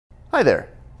Hi there,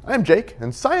 I'm Jake,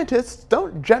 and scientists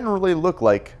don't generally look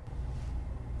like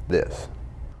this.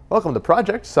 Welcome to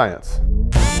Project Science.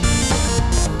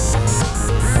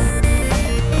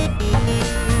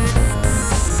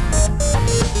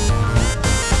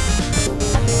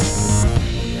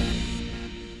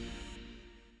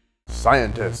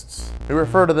 Scientists. We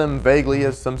refer to them vaguely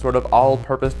as some sort of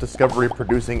all-purpose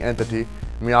discovery-producing entity,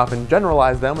 and we often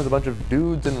generalize them as a bunch of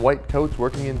dudes in white coats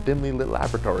working in dimly lit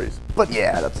laboratories. But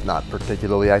yeah, that's not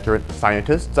particularly accurate.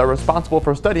 Scientists are responsible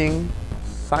for studying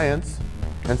science,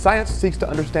 and science seeks to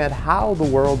understand how the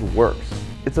world works.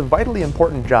 It's a vitally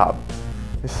important job,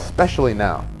 especially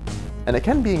now. And it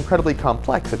can be incredibly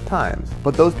complex at times,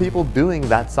 but those people doing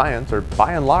that science are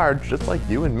by and large just like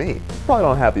you and me. Probably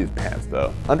don't have these pants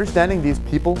though. Understanding these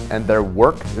people and their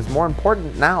work is more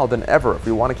important now than ever if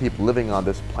we want to keep living on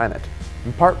this planet.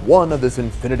 In part 1 of this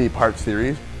Infinity Part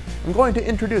series, I'm going to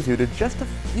introduce you to just a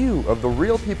few of the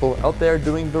real people out there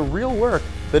doing the real work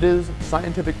that is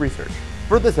scientific research.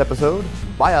 For this episode,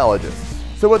 biologists.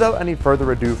 So without any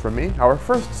further ado from me, our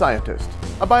first scientist,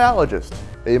 a biologist.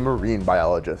 A marine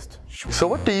biologist. So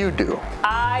what do you do?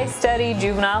 I study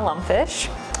juvenile lumpfish,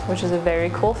 which is a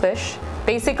very cool fish.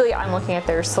 Basically, I'm looking at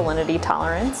their salinity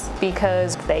tolerance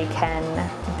because they can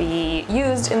be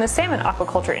used in the salmon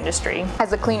aquaculture industry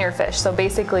as a cleaner fish. So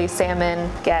basically,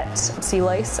 salmon get sea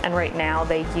lice, and right now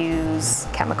they use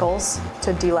chemicals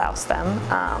to delouse them.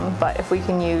 But if we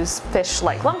can use fish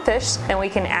like lumpfish, then we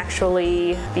can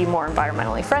actually be more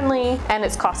environmentally friendly, and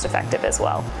it's cost effective as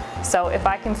well. So if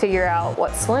I can figure out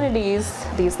what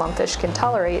salinities these lumpfish can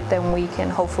tolerate, then we can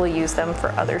hopefully use them for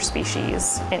other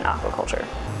species in aquaculture.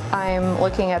 I'm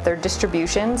looking at their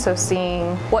distribution, so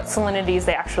seeing what salinities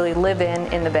they actually live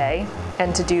in the bay.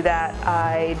 And to do that,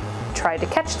 I try to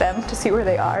catch them to see where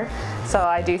they are. So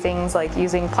I do things like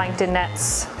using plankton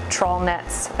nets, trawl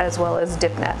nets, as well as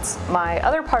dip nets. My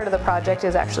other part of the project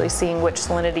is actually seeing which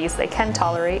salinities they can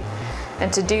tolerate.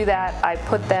 And to do that, I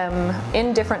put them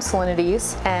in different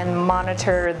salinities and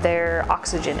monitor their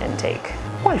oxygen intake.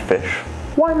 Why fish?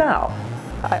 Why now?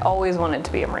 I always wanted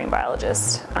to be a marine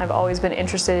biologist. I've always been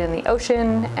interested in the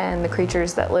ocean and the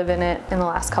creatures that live in it. In the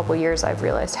last couple years, I've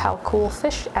realized how cool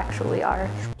fish actually are.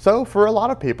 So for a lot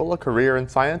of people, a career in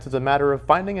science is a matter of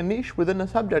finding a niche within a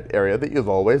subject area that you've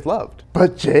always loved.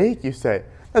 But Jake, you say,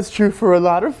 that's true for a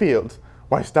lot of fields.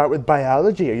 Why start with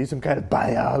biology? Are you some kind of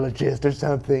biologist or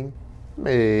something?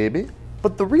 Maybe.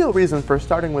 But the real reason for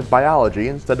starting with biology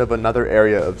instead of another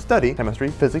area of study, chemistry,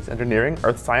 physics, engineering,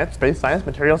 earth science, space science,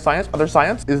 material science, other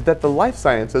science, is that the life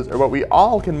sciences are what we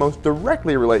all can most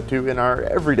directly relate to in our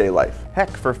everyday life. Heck,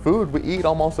 for food, we eat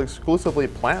almost exclusively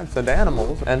plants and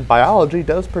animals, and biology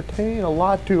does pertain a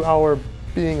lot to our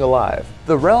being alive.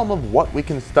 The realm of what we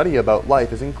can study about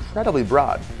life is incredibly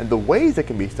broad, and the ways it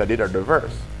can be studied are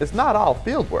diverse. It's not all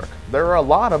fieldwork. There are a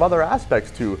lot of other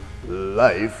aspects to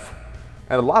life,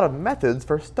 and a lot of methods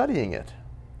for studying it.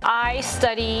 I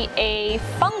study a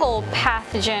fungal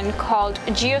pathogen called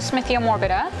Geosmithia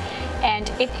morbida, and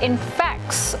it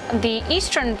infects the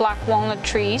eastern black walnut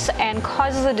trees and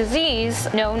causes a disease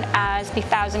known as the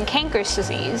thousand cankers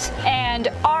disease. And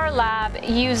our lab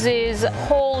uses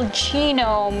whole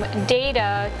genome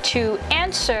data to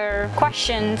answer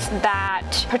questions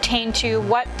that pertain to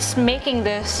what's making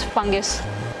this fungus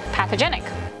pathogenic.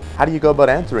 How do you go about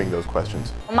answering those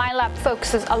questions? My lab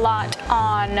focuses a lot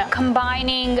on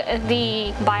combining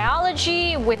the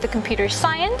biology with the computer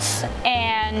science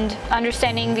and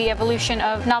understanding the evolution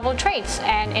of novel traits.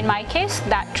 And in my case,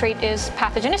 that trait is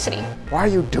pathogenicity. Why are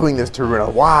you doing this,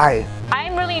 Taruna? Why?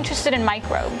 I'm really interested in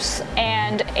microbes,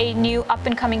 and a new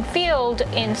up-and-coming field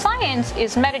in science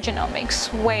is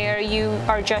metagenomics, where you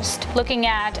are just looking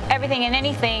at everything and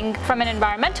anything from an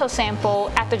environmental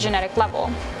sample at the genetic level.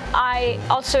 I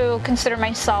also consider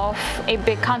myself a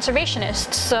big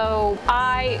conservationist, so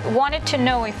I wanted to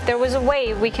know if there was a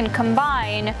way we can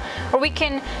combine or we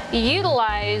can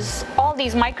utilize all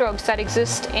these microbes that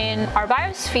exist in our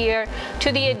biosphere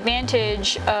to the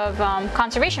advantage of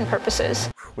conservation purposes.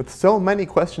 With so many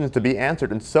questions to be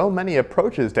answered and so many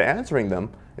approaches to answering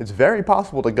them, it's very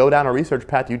possible to go down a research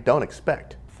path you don't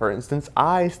expect. For instance,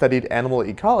 I studied animal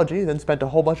ecology, then spent a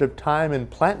whole bunch of time in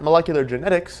plant molecular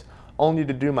genetics, only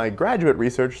to do my graduate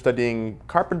research studying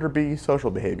carpenter bee social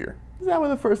behavior. Is that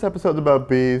one of the first episodes about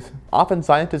bees? Often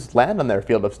scientists land on their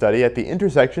field of study at the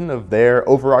intersection of their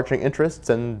overarching interests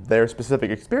and their specific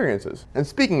experiences. And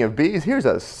speaking of bees, here's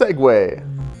a segue.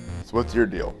 So what's your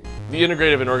deal? The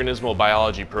Integrative and Organismal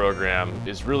Biology program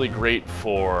is really great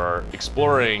for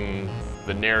exploring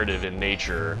the narrative in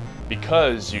nature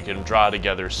because you can draw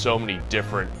together so many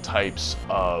different types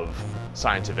of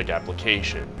scientific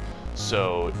application.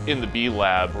 So in the bee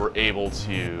lab, we're able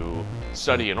to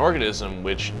study an organism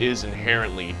which is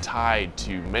inherently tied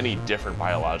to many different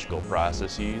biological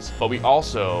processes, but we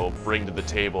also bring to the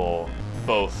table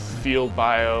both field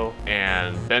bio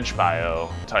and bench bio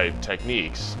type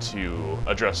techniques to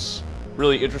address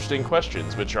really interesting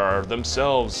questions, which are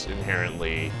themselves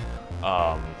inherently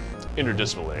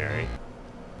interdisciplinary.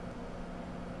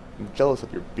 I'm jealous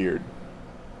of your beard.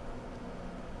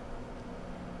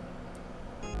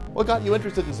 What got you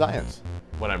interested in science?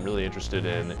 What I'm really interested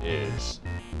in is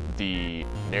the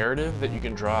narrative that you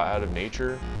can draw out of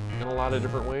nature in a lot of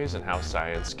different ways and how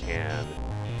science can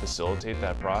facilitate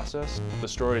that process. The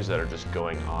stories that are just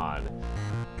going on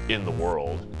in the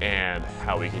world and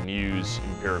how we can use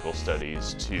empirical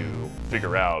studies to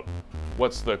figure out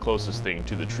what's the closest thing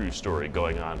to the true story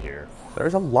going on here.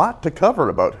 There's a lot to cover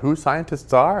about who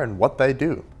scientists are and what they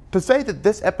do. To say that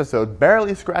this episode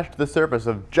barely scratched the surface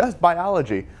of just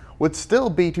biology would still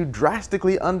be to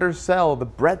drastically undersell the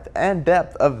breadth and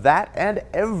depth of that and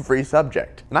every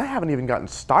subject. And I haven't even gotten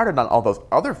started on all those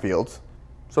other fields,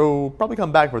 so probably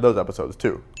come back for those episodes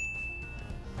too.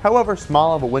 However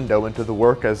small of a window into the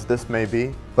work as this may be,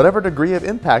 whatever degree of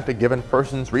impact a given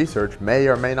person's research may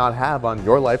or may not have on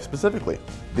your life specifically,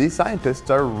 these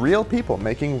scientists are real people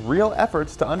making real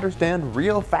efforts to understand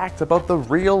real facts about the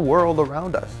real world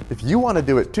around us. If you want to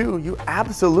do it too, you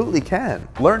absolutely can.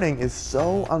 Learning is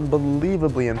so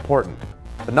unbelievably important.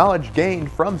 The knowledge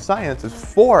gained from science is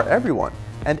for everyone,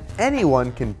 and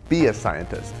anyone can be a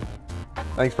scientist.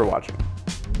 Thanks for watching.